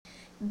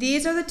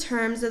These are the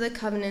terms of the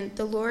covenant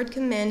the Lord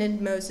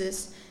commanded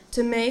Moses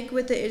to make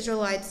with the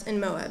Israelites in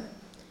Moab,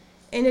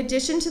 in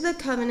addition to the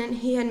covenant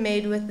he had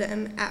made with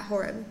them at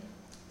Horeb.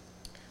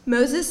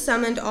 Moses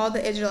summoned all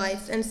the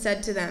Israelites and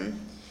said to them,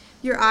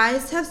 "Your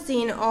eyes have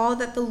seen all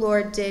that the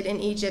Lord did in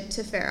Egypt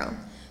to Pharaoh,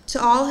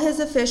 to all his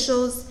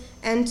officials,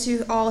 and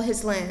to all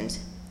his land.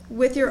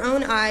 With your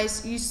own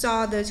eyes you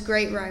saw those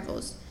great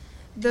rivals,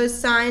 those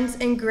signs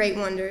and great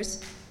wonders.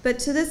 But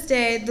to this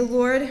day the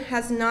Lord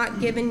has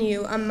not given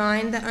you a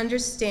mind that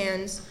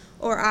understands,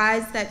 or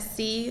eyes that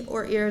see,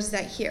 or ears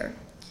that hear.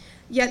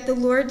 Yet the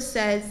Lord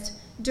says,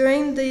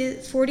 during the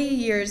 40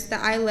 years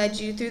that I led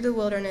you through the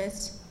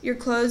wilderness, your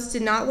clothes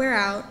did not wear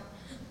out,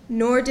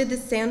 nor did the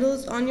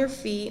sandals on your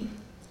feet,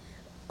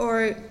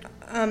 or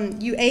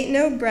you ate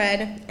no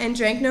bread and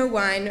drank no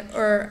wine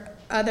or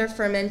other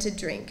fermented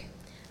drink.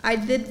 I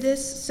did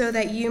this so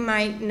that you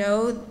might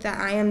know that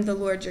I am the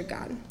Lord your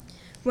God.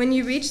 When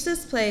you reach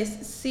this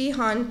place,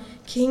 Sihon,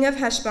 king of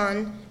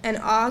Heshbon, and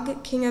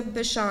Og, king of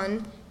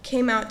Bashan,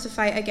 came out to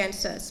fight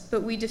against us,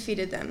 but we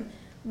defeated them.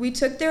 We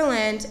took their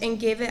land and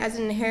gave it as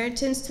an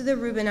inheritance to the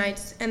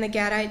Reubenites and the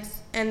Gadites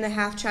and the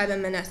half-tribe of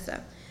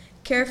Manasseh.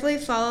 Carefully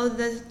follow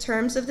the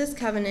terms of this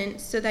covenant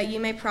so that you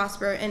may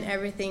prosper in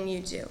everything you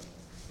do."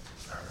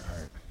 All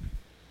right.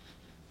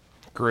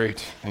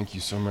 Great. Thank you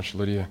so much,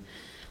 Lydia.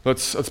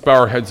 Let's bow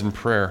our heads in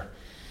prayer.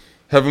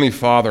 Heavenly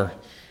Father,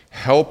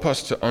 help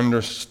us to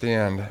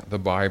understand the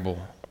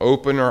Bible.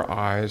 Open our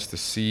eyes to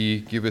see,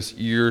 give us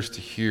ears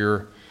to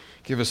hear,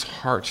 give us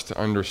hearts to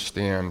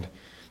understand,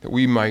 that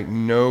we might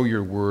know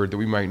your word, that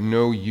we might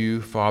know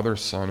you, Father,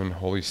 Son, and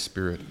Holy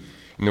Spirit,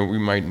 and that we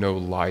might know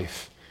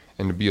life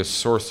and to be a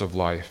source of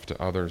life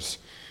to others.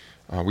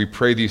 We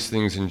pray these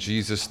things in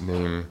Jesus'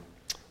 name.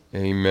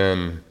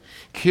 Amen.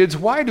 Kids,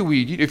 why do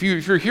we, if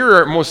you're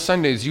here most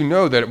Sundays, you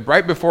know that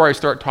right before I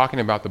start talking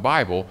about the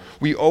Bible,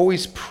 we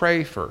always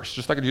pray first.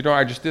 Just like,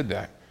 I just did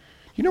that.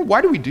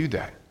 Why do we do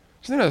that?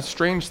 Isn't that a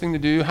strange thing to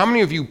do? How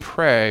many of you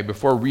pray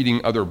before reading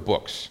other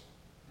books?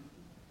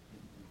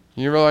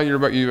 You realize I'm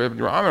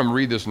going to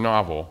read this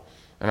novel,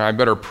 and I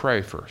better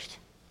pray first.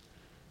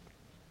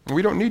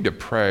 We don't need to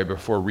pray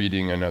before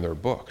reading another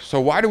book. So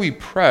why do we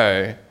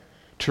pray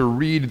to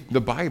read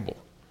the Bible?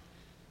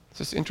 It's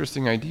this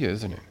interesting idea,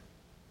 isn't it?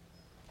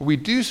 We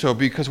do so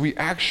because we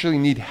actually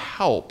need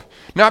help.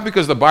 Not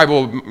because the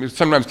Bible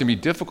sometimes can be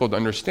difficult to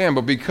understand,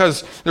 but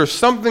because there's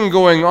something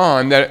going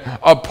on that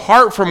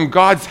apart from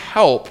God's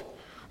help,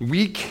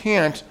 we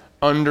can't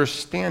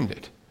understand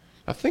it.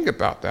 Now think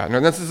about that. Now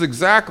this is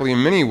exactly,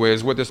 in many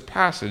ways, what this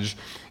passage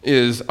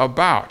is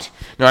about.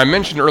 Now I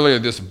mentioned earlier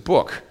this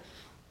book.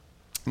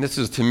 And this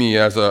is, to me,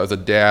 as a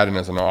dad and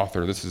as an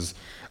author, this is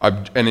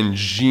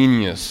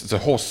it's a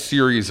whole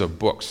series of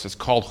books. It's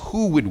called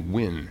Who Would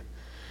Win?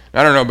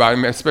 I don't know about,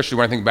 especially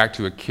when I think back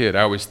to a kid,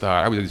 I always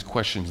had these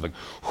questions like,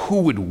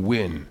 who would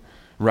win,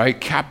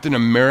 right? Captain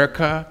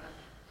America,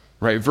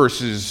 right,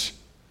 versus,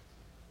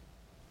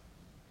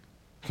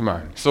 come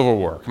on, Civil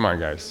War, come on,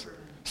 guys.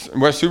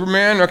 What,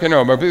 Superman? Okay,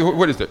 no, but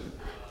what is it?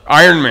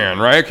 Iron Man,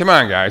 right? Come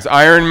on, guys.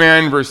 Iron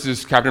Man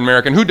versus Captain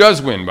America. And who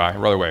does win, by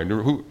the way?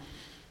 Come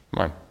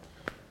on.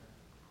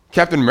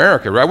 Captain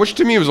America, right? Which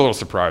to me was a little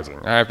surprising.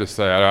 I have to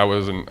say, I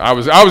was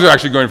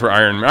actually going for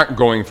not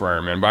going for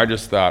Iron Man, but I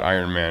just thought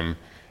Iron Man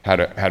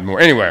had more.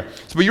 Anyway,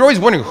 but you're always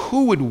wondering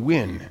who would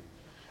win,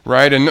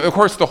 right? And of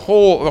course, the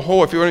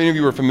whole. If any of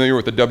you are familiar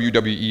with the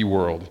WWE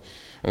world,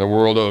 the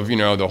world of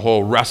the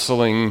whole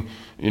wrestling.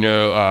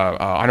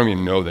 I don't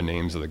even know the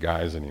names of the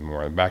guys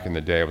anymore. Back in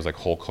the day, it was like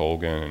Hulk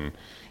Hogan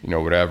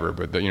and whatever.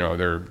 But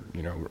they're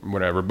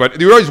whatever. But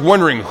you're always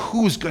wondering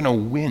who's gonna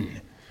win,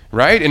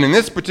 right? And in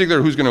this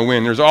particular, who's gonna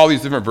win? There's all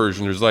these different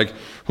versions. There's like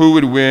who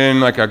would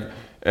win, like a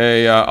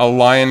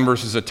lion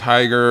versus a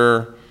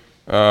tiger.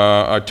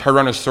 A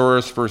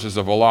Tyrannosaurus versus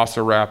a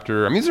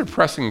Velociraptor. I mean, these are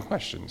pressing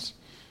questions.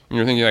 And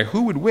you're thinking, like,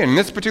 who would win? And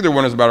this particular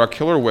one is about a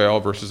killer whale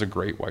versus a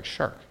great white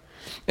shark.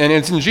 And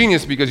it's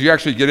ingenious because you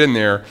actually get in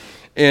there,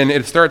 and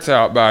it starts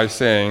out by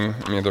saying,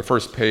 the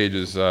first page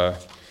is,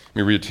 let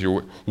me read it to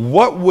you.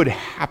 What would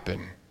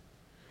happen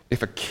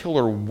if a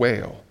killer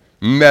whale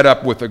met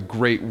up with a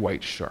great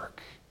white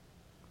shark?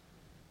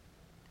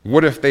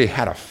 What if they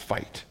had a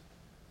fight?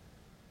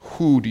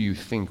 Who do you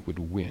think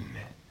would win?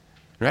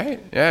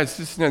 Right? Yeah, it's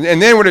just, and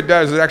then what it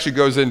does is it actually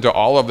goes into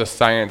all of the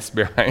science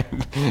behind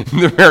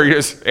the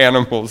various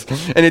animals.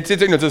 And it's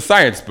a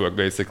science book,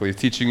 basically.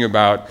 It's teaching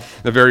about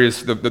the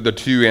various, the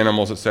two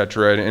animals,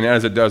 etc. And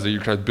as it does,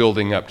 you're kind of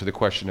building up to the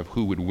question of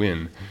who would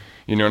win.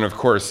 And of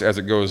course, as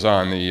it goes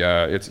on,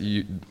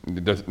 the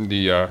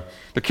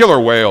killer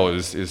whale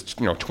is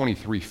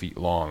 23 feet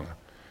long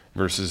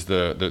versus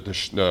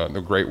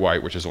the great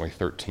white, which is only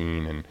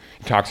 13, and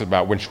he talks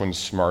about which one's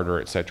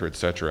smarter, et cetera, et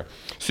cetera.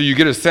 So you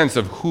get a sense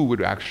of who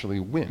would actually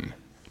win.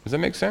 Does that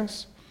make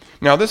sense?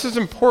 Now, this is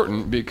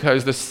important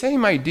because the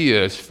same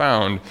idea is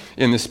found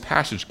in this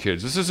passage,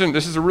 kids. This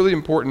is a really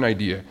important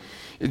idea.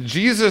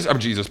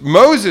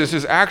 Moses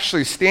is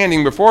actually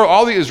standing before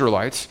all the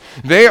Israelites.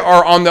 They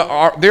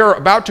are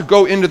about to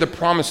go into the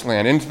promised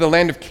land, into the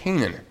land of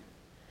Canaan.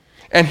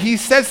 And he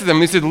says to them,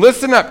 he said,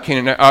 listen up,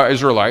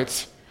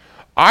 Israelites.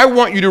 I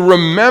want you to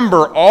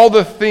remember all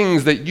the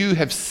things that you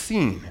have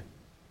seen. He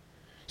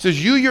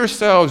says, you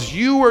yourselves,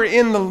 you were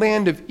in the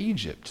land of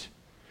Egypt,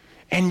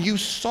 and you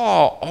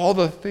saw all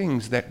the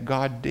things that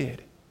God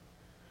did.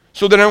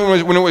 So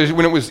then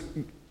when it was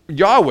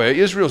Yahweh,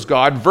 Israel's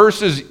God,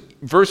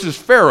 versus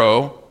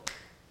Pharaoh,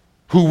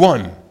 who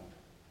won?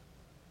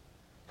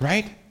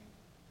 Right?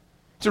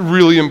 It's a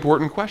really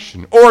important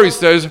question. Or he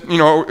says,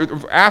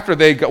 after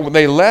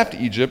they left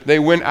Egypt, they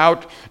went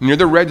out near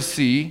the Red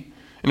Sea,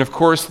 and of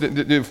course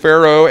the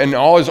Pharaoh and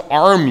all his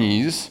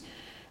armies,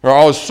 or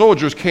all his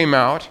soldiers came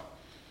out,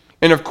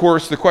 and of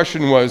course the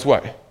question was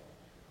what?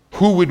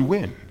 Who would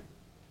win?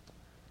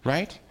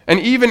 Right? And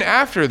even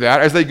after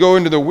that, as they go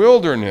into the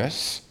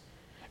wilderness,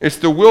 it's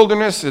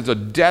a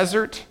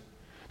desert,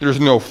 there's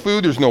no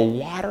food, there's no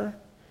water,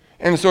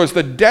 and so it's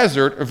the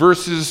desert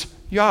versus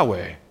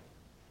Yahweh.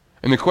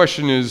 And the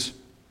question is,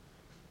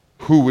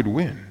 who would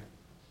win?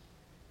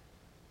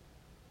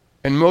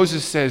 And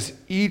Moses says,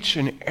 each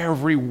and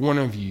every one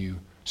of you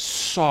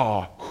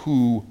saw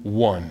who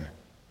won.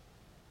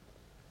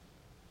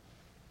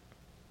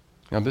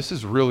 Now, this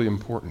is really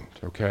important,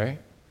 okay?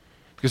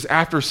 Because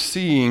after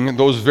seeing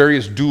those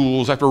various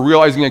duels, after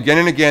realizing again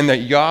and again that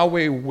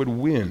Yahweh would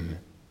win,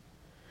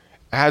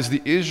 as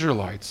the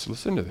Israelites,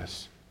 listen to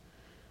this,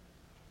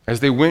 as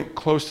they went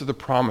close to the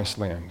promised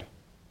land,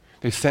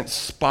 they sent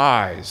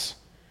spies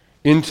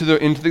into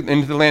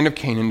the land of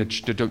Canaan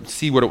to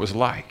see what it was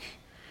like.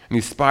 And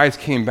these spies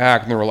came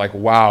back and they were like,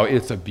 wow,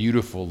 it's a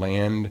beautiful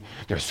land.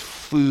 There's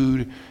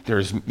food.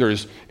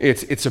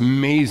 It's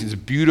amazing. It's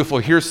beautiful.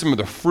 Here's some of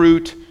the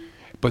fruit.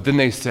 But then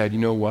they said, you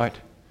know what?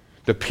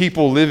 The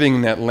people living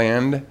in that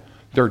land,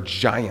 they're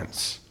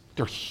giants.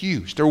 They're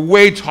huge. They're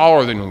way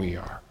taller than we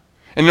are.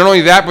 And not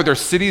only that, but their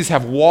cities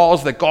have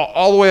walls that go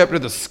all the way up to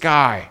the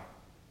sky.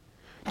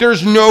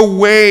 There's no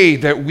way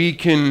that we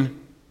can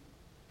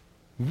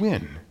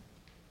win.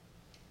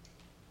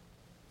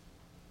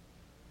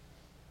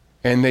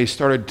 And they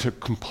started to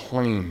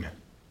complain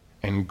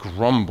and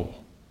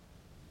grumble,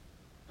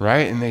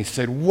 right? And they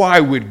said, why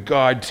would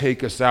God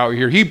take us out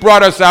here? He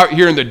brought us out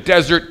here in the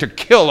desert to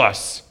kill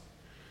us.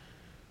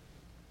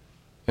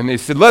 And they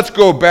said, let's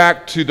go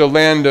back to the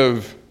land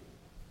of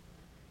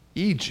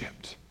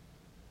Egypt.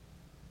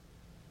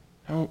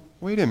 Now,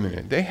 wait a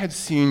minute. They had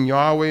seen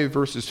Yahweh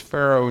versus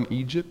Pharaoh in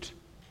Egypt.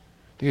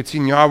 They had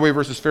seen Yahweh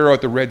versus Pharaoh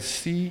at the Red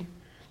Sea.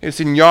 They had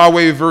seen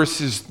Yahweh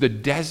versus the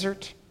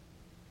desert.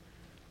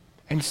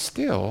 And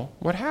still,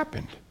 what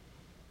happened?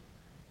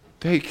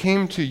 They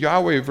came to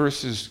Yahweh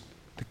versus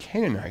the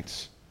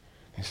Canaanites.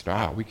 They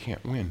said, we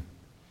can't win.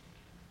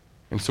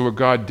 And so what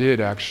God did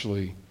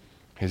actually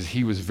is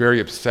he was very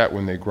upset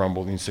when they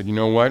grumbled. And he said, you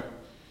know what?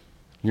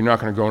 You're not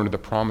going to go into the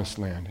promised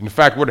land. In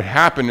fact, what had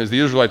happened is the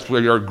Israelites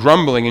were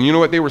grumbling, and you know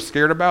what they were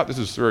scared about? This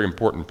is very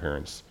important,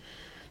 parents.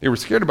 They were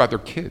scared about their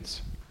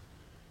kids.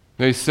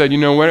 They said, you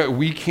know what?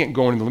 We can't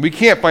go into the land. We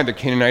can't find the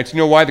Canaanites. You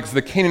know why? Because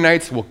the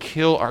Canaanites will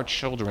kill our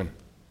children.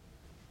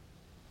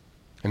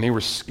 And they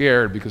were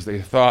scared because they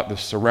thought the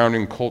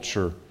surrounding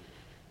culture,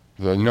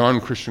 the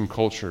non-Christian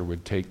culture,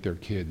 would take their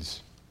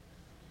kids.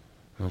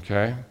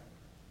 Okay?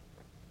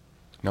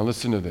 Now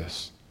listen to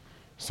this.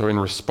 So in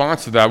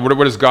response to that,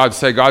 what does God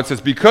say? God says,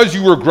 because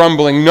you were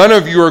grumbling, none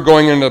of you are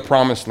going into the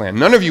promised land.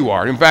 None of you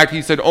are. In fact,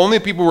 he said, only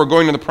people who are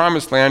going to the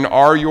promised land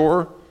are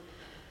your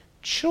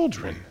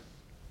children.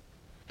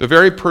 The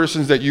very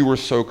persons that you were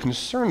so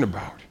concerned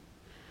about.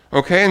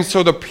 Okay? And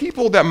so the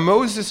people that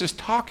Moses is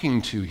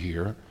talking to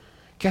here,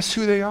 guess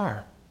who they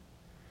are?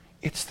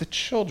 It's the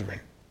children.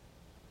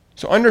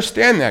 So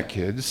understand that,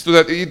 kids, so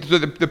that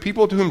the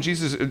people to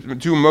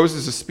whom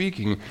Moses is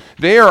speaking,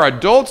 they are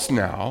adults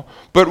now,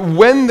 but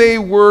when they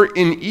were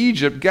in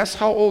Egypt, guess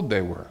how old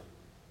they were?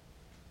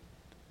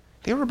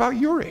 They were about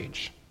your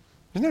age.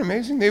 Isn't that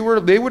amazing? They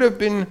would have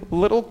been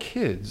little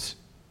kids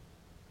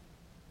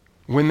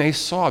when they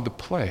saw the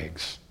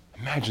plagues.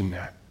 Imagine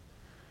that.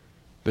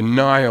 The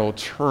Nile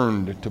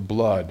turned to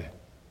blood.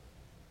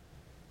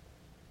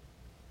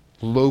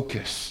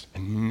 Locusts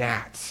and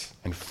gnats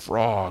and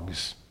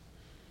frogs,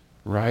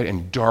 right?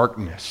 And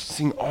darkness.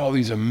 Seeing all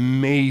these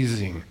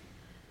amazing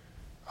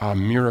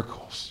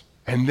miracles.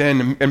 And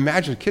then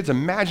imagine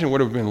what it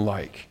would have been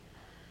like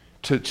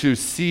to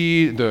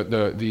see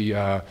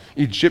the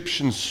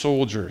Egyptian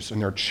soldiers and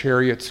their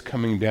chariots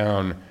coming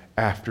down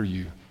after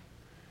you.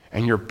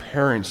 And your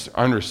parents,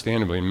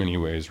 understandably in many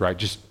ways, right?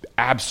 Just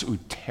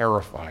absolutely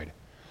terrified,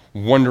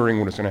 wondering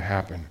what is going to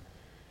happen.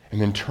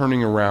 And then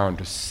turning around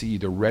to see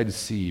the Red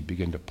Sea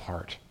begin to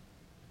part.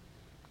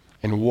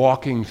 And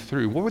walking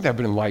through. What would that have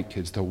been like,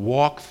 kids, to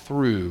walk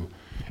through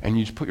and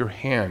you just put your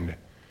hand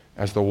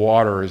as the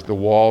walls of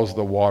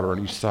the water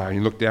on each side, and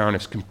you look down,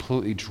 it's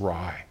completely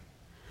dry.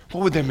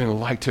 What would that have been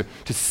like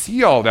to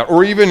see all that?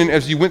 Or even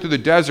as you went through the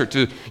desert,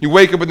 you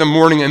wake up in the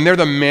morning and there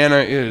the manna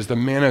is, the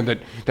manna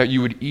that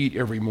you would eat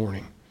every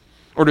morning.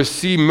 Or to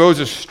see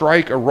Moses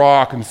strike a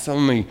rock and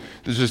suddenly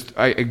there's just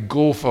a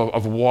gulf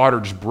of water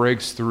just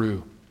breaks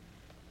through.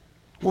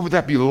 What would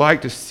that be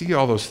like to see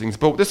all those things?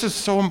 But this is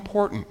so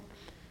important.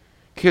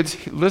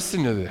 Kids,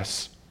 listen to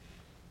this.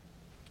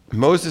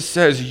 Moses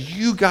says,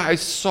 you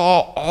guys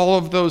saw all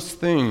of those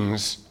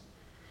things,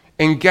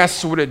 and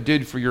guess what it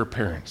did for your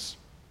parents?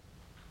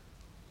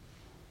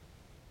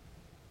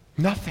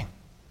 Nothing.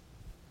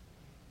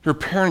 Your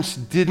parents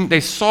didn't, they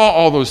saw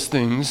all those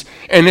things,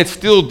 and it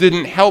still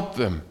didn't help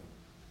them.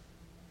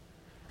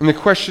 And the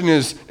question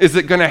is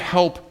it going to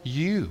help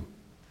you?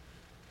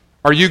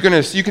 Are you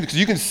going to, you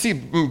can see,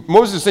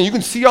 Moses is saying, you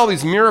can see all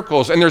these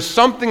miracles, and there's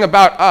something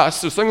about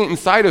us, there's something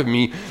inside of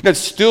me that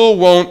still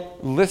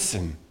won't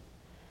listen,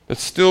 that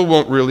still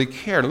won't really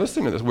care. Now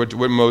listen to this, what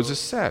Moses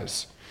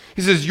says.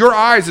 He says, your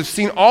eyes have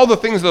seen all the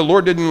things the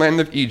Lord did in the land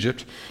of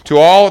Egypt,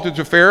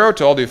 to Pharaoh,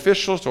 to all the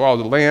officials, to all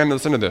the land.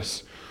 Listen to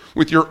this.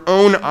 With your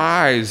own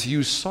eyes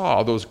you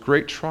saw those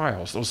great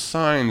trials, those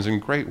signs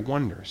and great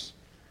wonders.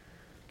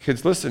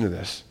 Kids, listen to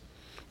this.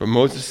 But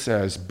Moses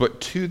says,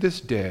 but to this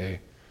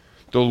day,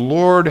 the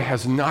Lord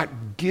has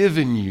not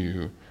given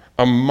you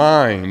a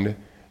mind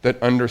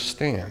that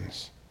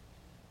understands,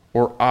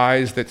 or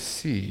eyes that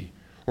see,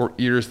 or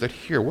ears that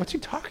hear. What's he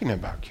talking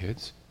about,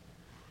 kids?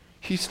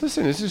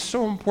 Listen, this is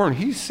so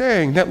important. He's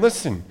saying that,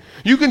 listen,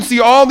 you can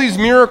see all these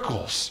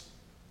miracles,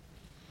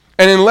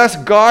 and unless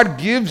God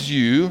gives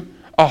you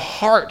a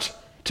heart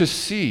to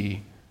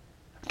see,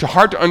 a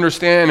heart to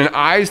understand, and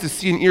eyes to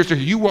see, and ears to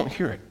hear, you won't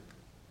hear it.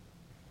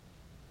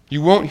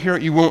 You won't hear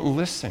it, you won't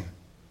listen.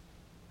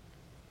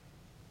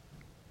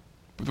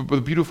 But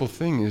the beautiful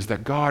thing is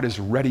that God is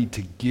ready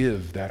to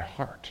give that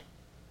heart.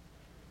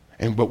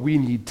 But we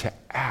need to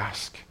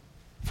ask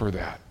for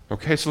that.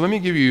 Okay, so let me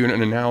give you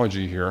an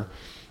analogy here.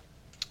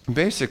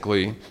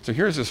 Basically, so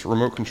here's this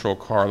remote control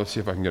car. Let's see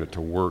if I can get it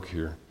to work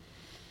here.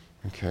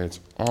 Okay, it's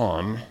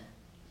on.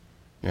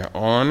 Yeah,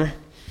 on.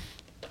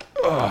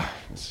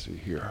 Let's see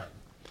here.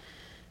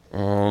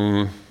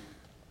 Okay,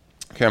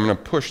 I'm going to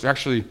push.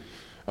 Actually,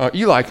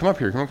 Eli, come up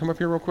here. Come up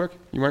here real quick.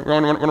 You want to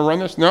run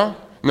this? No?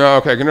 No,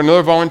 okay. Get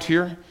another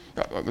volunteer.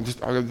 How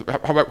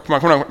about,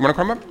 come on. Want to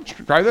come up?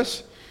 Try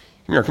this?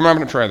 Come here. Come on, I'm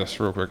going to try this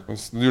real quick.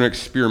 Let's do an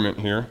experiment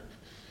here.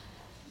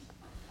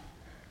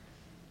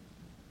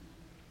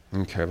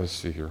 Okay, let's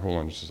see here. Hold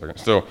on just a second.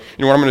 So,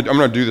 you know what, I'm going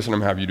to do this, and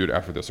I'm going to have you do it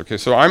after this. Okay,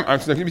 so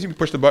can you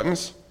push the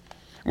buttons?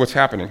 What's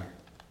happening?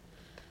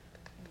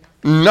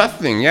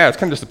 Nothing. Yeah, it's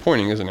kind of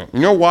disappointing, isn't it? You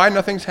know why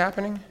nothing's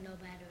happening? No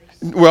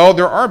batteries. Well,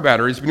 there are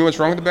batteries. But you know what's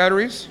wrong with the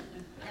batteries?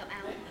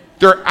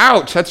 They're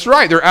out. That's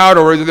right. They're out,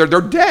 or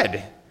they're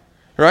dead.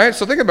 Right?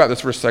 So think about this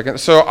for a second.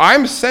 So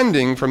I'm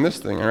sending from this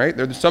thing, right?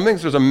 There's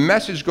a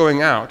message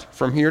going out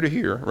from here to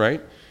here,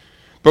 right?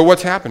 But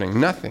what's happening?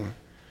 Nothing.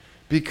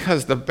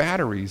 Because the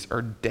batteries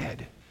are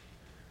dead.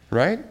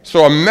 Right?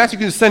 So you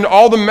can send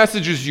all the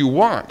messages you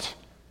want.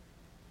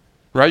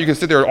 Right? You can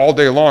sit there all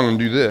day long and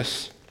do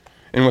this.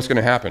 And what's going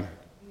to happen?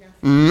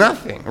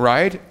 Nothing,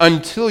 right?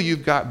 Until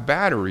you've got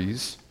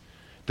batteries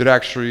that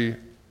actually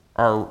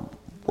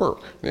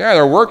work. Yeah,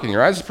 they're working,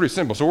 right? This is pretty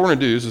simple. So what we're going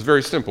to do, this is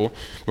very simple,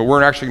 but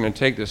we're actually going to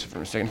take this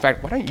for a second. In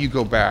fact, why don't you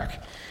go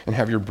back and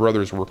have your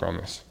brothers work on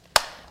this?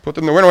 Put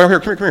them in the window. Here,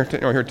 come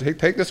here.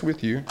 Take this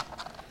with you.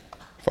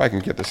 If I can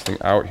get this thing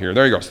out here.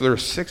 There you go. So there are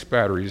 6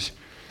 batteries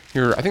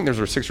here. I think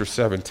there's 6 or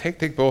 7.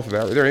 Take both of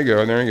that. There you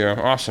go.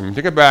 Awesome.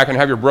 Take it back and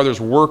have your brothers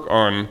work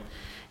on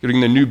getting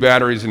the new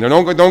batteries in there.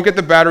 Don't get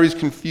the batteries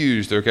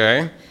confused,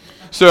 okay?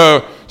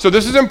 So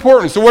this is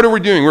important. So what are we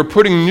doing? We're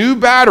putting new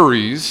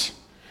batteries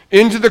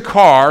into the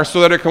car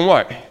so that it can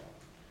what?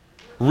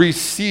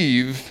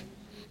 Receive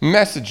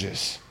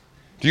messages.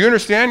 Do you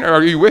understand?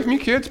 Are you with me,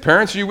 kids?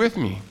 Parents, are you with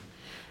me?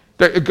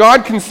 That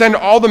God can send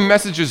all the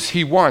messages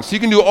he wants. He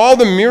can do all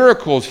the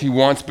miracles he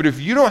wants, but if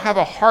you don't have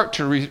a heart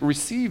to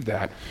receive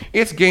that,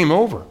 it's game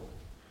over.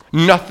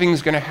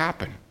 Nothing's going to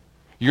happen.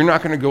 You're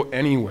not going to go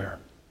anywhere.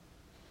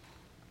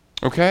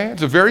 Okay?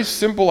 It's a very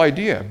simple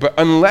idea, but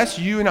unless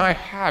you and I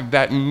have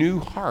that new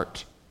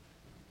heart,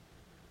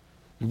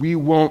 we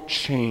won't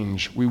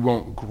change, we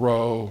won't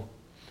grow,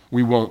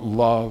 we won't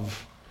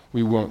love,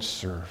 we won't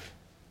serve.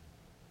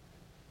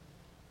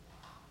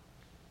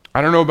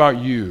 I don't know about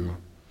you,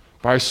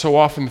 but I so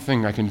often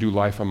think I can do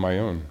life on my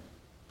own.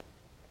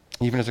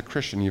 Even as a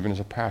Christian, even as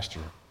a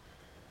pastor.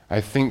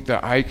 I think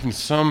that I can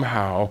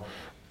somehow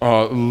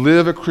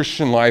live a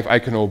Christian life. I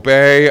can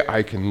obey,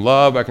 I can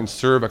love, I can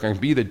serve, I can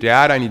be the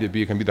dad I need to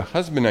be, I can be the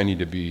husband I need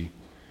to be.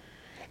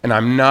 And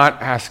I'm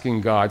not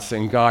asking God,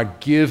 saying, God,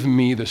 give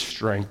me the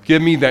strength,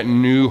 give me that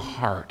new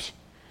heart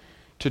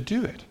to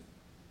do it.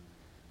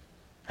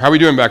 How are we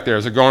doing back there?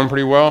 Is it going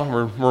pretty well?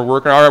 We're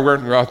working. All right,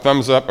 we're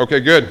thumbs up. Okay,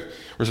 good.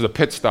 Where's the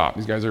pit stop?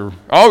 These guys are,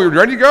 you're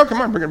ready to go?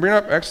 Come on, bring it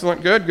up.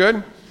 Excellent, good.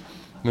 Let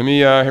me,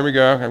 here we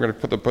go. I'm going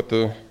to put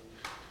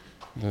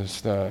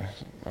this,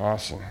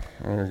 awesome.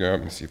 There we go.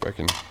 Let me see if I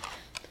can,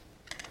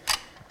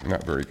 I'm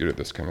not very good at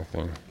this kind of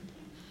thing.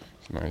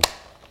 It's nice.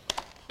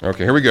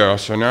 Okay, here we go.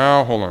 So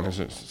now, hold on. Is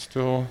it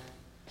still?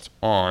 It's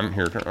on.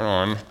 Here, turn it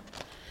on.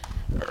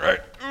 All right.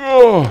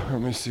 Oh,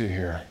 let me see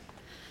here.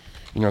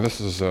 You know, this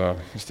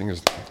thing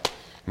is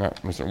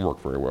doesn't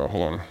work very well.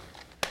 Hold on.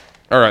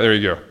 All right, there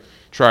you go.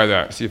 Try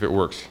that. See if it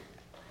works.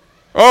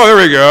 Oh, there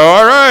we go.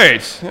 All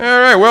right. All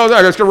right. Well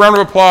done. Let's get a round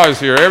of applause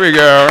here. There we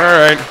go. All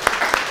right.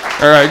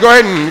 All right. Go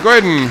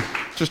ahead and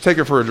just take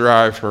it for a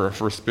drive, for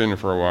a spin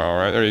for a while. All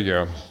right. There you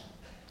go.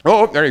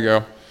 Oh, there you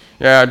go.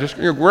 Yeah. Just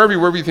wherever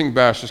you think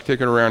best, just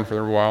take it around for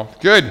a while.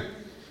 Good.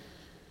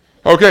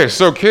 Okay.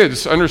 So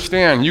kids,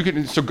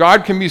 understand. So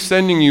God can be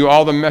sending you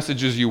all the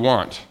messages you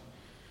want.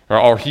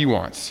 Or he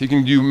wants. He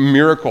can do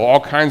miracle, all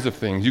kinds of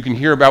things. You can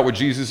hear about what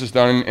Jesus has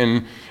done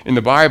in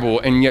the Bible,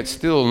 and yet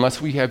still, unless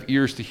we have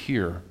ears to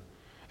hear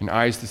and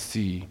eyes to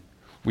see,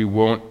 we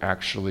won't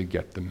actually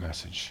get the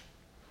message.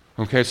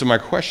 Okay, so my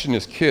question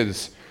is,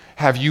 kids,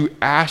 have you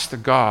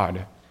asked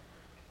God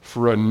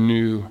for a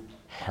new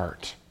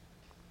heart?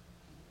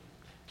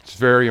 It's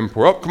very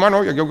important. Oh, come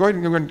on, go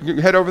ahead,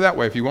 head over that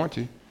way if you want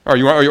to. Oh,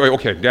 you want? Oh,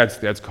 okay,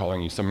 Dad's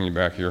calling you, summoning you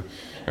back here.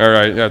 All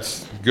right,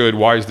 that's good,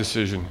 wise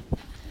decision.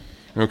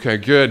 Okay,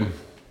 good.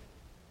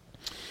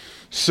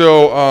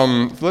 So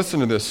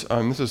listen to this.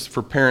 This is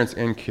for parents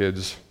and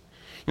kids.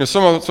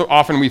 So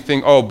often we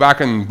think,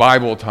 back in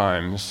Bible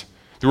times,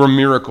 there were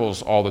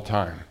miracles all the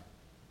time.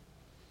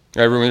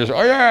 Everyone just,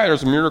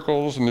 there's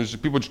miracles,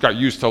 and people just got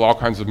used to all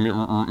kinds of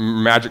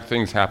magic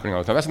things happening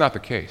all the time. That's not the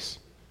case,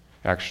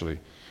 actually.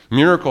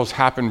 Miracles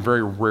happen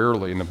very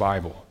rarely in the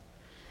Bible.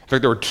 In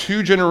fact, there were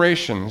 2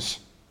 generations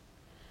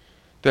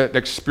that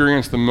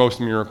experienced the most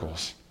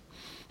miracles.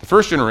 The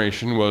first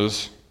generation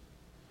was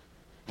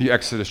the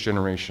Exodus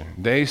generation.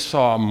 They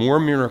saw more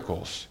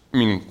miracles.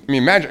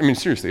 Imagine,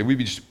 seriously, it would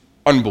be just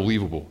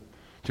unbelievable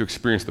to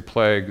experience the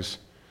plagues,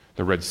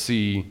 the Red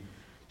Sea,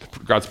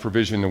 God's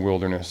provision in the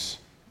wilderness.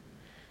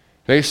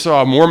 They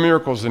saw more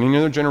miracles than any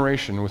other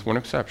generation, with one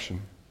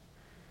exception,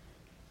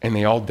 and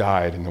they all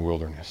died in the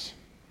wilderness.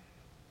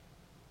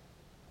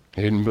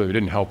 They didn't believe. It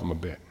didn't help them a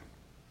bit.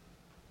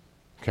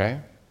 Okay?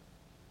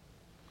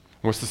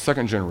 What's the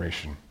second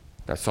generation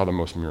that saw the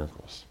most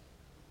miracles?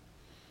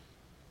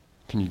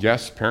 Can you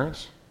guess,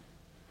 parents?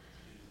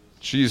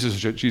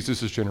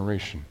 Jesus'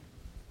 generation.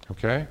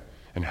 Okay?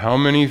 And how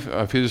many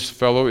of his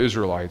fellow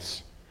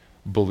Israelites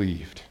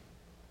believed?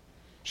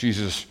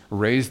 Jesus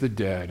raised the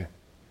dead,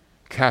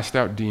 cast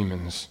out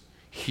demons,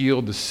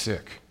 healed the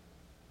sick,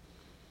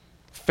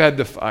 fed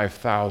the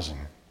 5,000.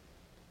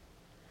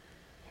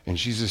 And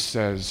Jesus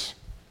says,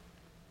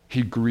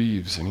 he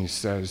grieves and he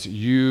says,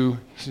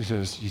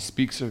 he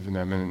speaks of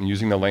them, and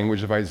using the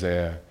language of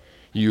Isaiah,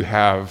 you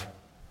have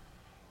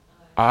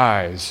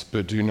eyes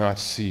but do not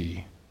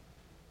see,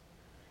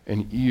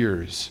 and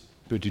ears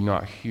but do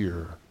not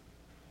hear,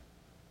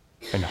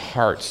 and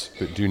hearts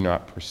but do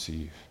not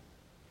perceive.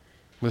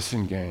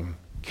 Listen, gang,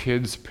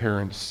 kids,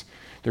 parents,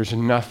 there's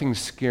nothing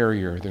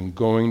scarier than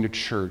going to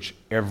church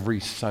every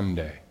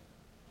Sunday.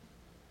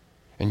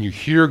 And you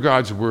hear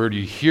God's word,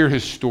 you hear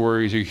his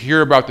stories, you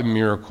hear about the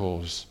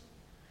miracles,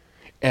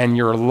 and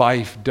your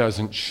life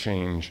doesn't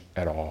change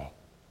at all.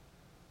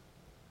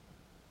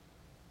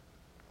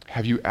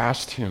 Have you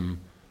asked him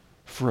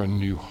for a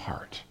new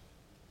heart?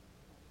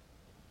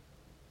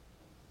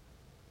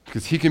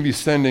 Because he can be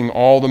sending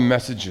all the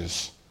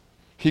messages.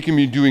 He can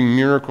be doing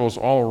miracles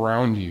all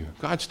around you.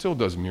 God still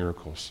does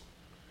miracles.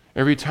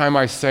 Every time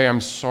I say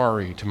I'm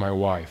sorry to my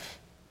wife,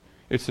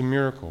 it's a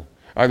miracle.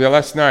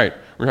 Last night,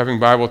 we were having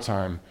Bible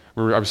time.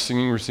 We were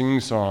singing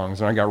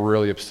songs, and I got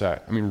really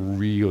upset.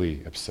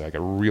 Really upset. I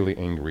got really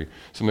angry.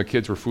 Some of the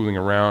kids were fooling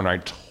around. I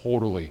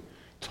totally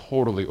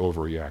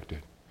overreacted.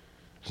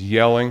 I was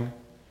yelling.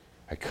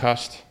 I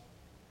cussed.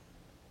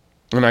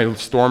 And I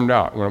stormed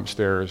out, went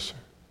upstairs.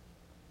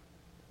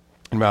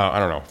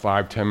 About,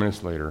 5-10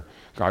 minutes later,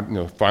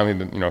 God,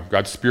 finally,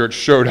 God's Spirit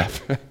showed up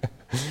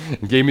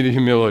and gave me the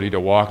humility to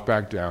walk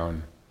back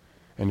down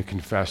and to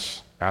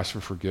confess, ask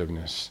for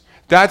forgiveness.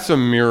 That's a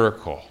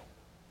miracle.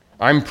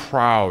 I'm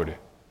proud.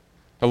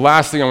 The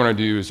last thing I want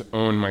to do is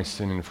own my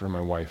sin in front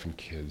of my wife and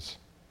kids.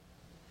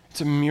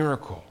 It's a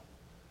miracle.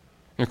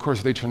 And of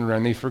course, they turned around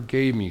and they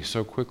forgave me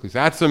so quickly.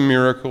 That's a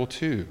miracle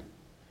too.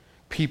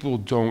 People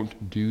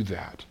don't do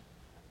that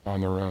on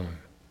their own.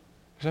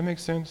 Does that make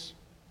sense?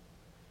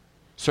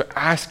 So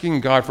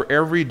asking God for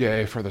every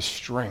day for the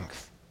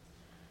strength.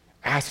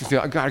 Asking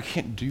God, I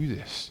can't do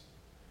this.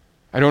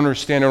 I don't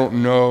understand, I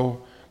don't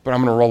know, but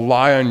I'm going to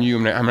rely on you.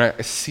 I'm going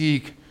to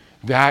seek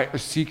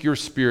your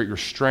spirit, your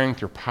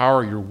strength, your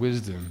power, your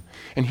wisdom.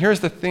 And here's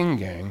the thing,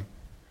 gang.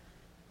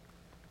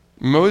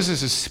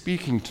 Moses is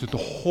speaking to the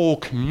whole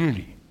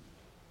community.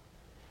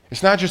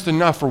 It's not just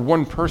enough for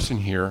one person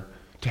here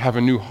to have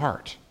a new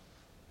heart.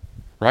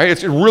 Right?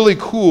 It's really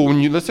cool when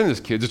you listen to this,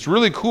 kids. It's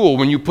really cool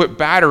when you put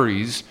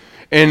batteries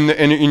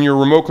in your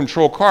remote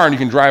control car and you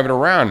can drive it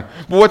around.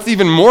 But what's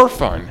even more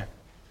fun?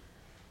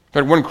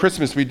 But one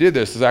Christmas we did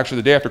this. It was actually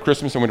the day after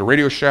Christmas. I went to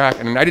Radio Shack,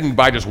 and I didn't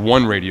buy just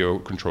one radio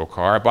control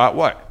car. I bought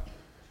what?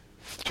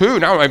 2.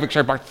 Now I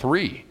bought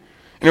 3.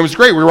 And it was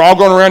great. We were all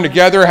going around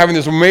together, having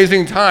this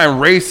amazing time,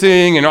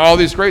 racing and all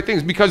these great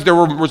things, because there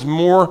were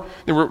more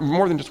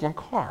than just one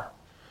car.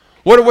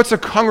 What's a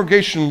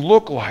congregation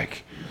look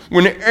like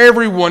when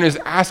everyone is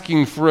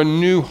asking for a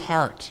new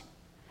heart,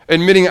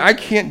 admitting I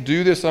can't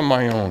do this on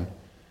my own?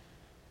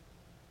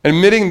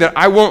 Admitting that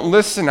I won't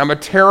listen. I'm a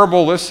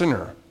terrible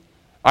listener.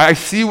 I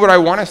see what I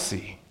want to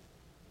see.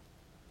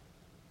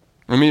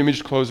 Let me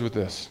just close with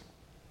this.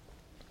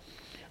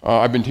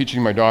 I've been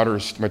teaching my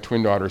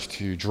twin daughters,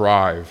 to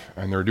drive,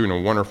 and they're doing a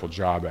wonderful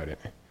job at it.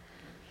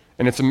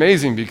 And it's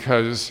amazing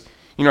because,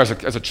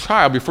 as a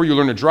child, before you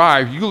learn to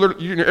drive,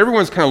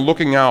 everyone's kind of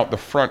looking out the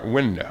front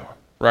window,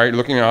 right?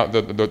 Looking out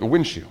the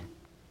windshield.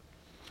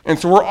 And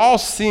so we're all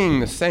seeing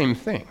the same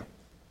thing,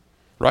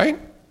 right?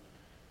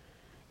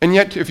 And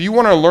yet, if you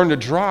want to learn to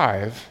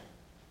drive,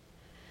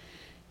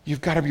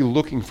 you've got to be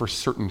looking for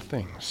certain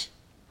things.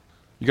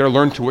 You've got to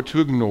learn what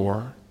to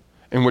ignore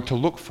and what to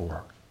look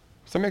for.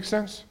 Does that make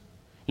sense?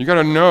 You've got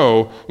to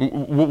know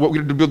what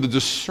to be able to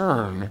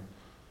discern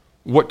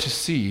what to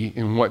see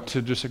and what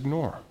to just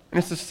ignore. And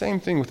it's the same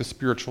thing with the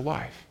spiritual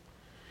life.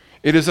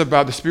 It is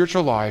about the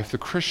spiritual life, the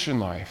Christian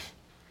life,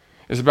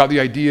 is about the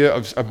idea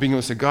of being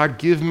able to say, God,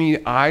 give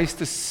me eyes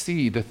to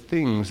see the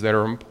things that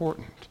are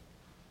important,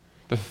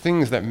 the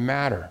things that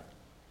matter,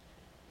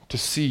 to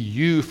see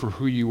you for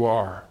who you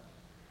are,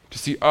 to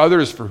see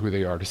others for who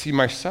they are, to see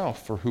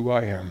myself for who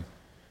I am.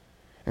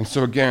 And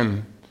so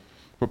again,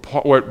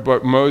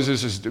 what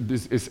Moses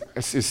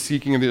is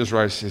seeking of the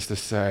Israelites is to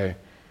say,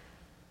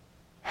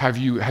 have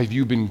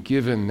you been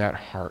given that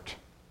heart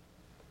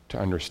to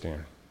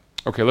understand?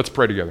 Okay, let's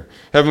pray together.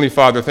 Heavenly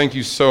Father, thank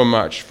you so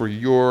much for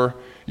your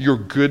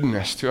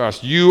goodness to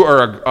us. You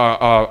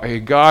are a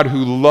God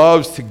who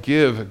loves to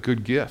give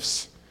good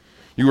gifts.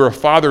 You are a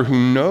Father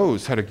who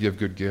knows how to give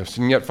good gifts.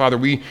 And yet, Father,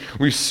 we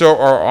so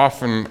are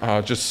often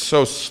just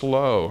so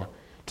slow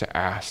to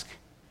ask.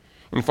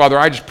 And Father,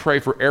 I just pray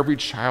for every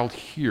child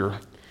here.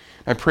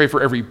 I pray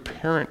for every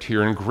parent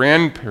here and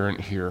grandparent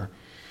here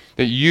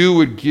that you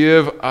would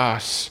give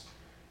us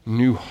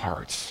new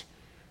hearts,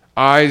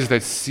 eyes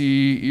that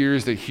see,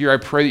 ears that hear. I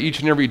pray that each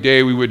and every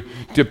day we would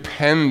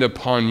depend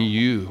upon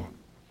you,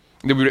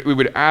 that we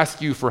would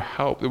ask you for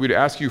help, that we would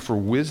ask you for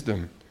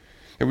wisdom,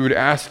 that we would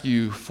ask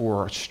you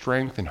for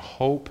strength and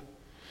hope.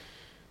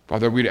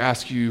 Father, we'd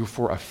ask you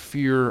for a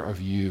fear of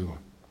you.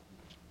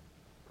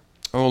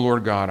 Oh,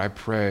 Lord God, I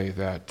pray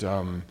that,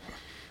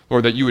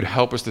 Lord, that you would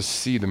help us to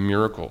see the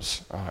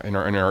miracles in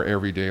our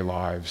everyday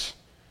lives.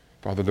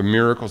 Father, the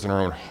miracles in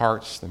our own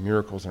hearts, the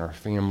miracles in our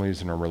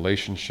families and our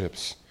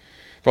relationships.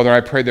 Father,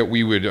 I pray that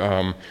we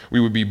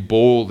would be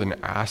bold in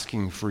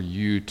asking for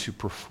you to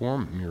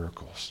perform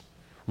miracles,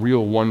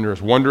 real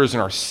wonders in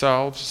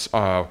ourselves,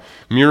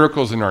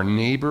 miracles in our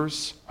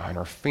neighbors, in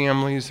our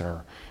families,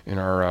 in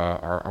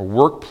our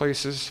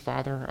workplaces,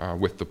 Father,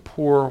 with the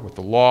poor, with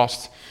the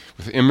lost,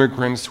 with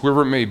immigrants,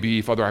 whoever it may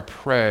be. Father, I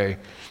pray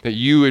that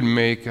you would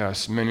make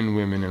us men and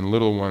women and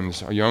little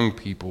ones, young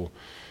people,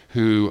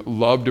 who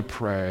love to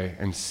pray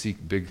and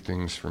seek big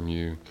things from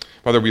you.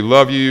 Father, we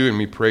love you and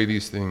we pray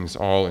these things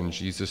all in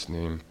Jesus'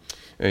 name.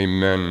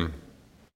 Amen.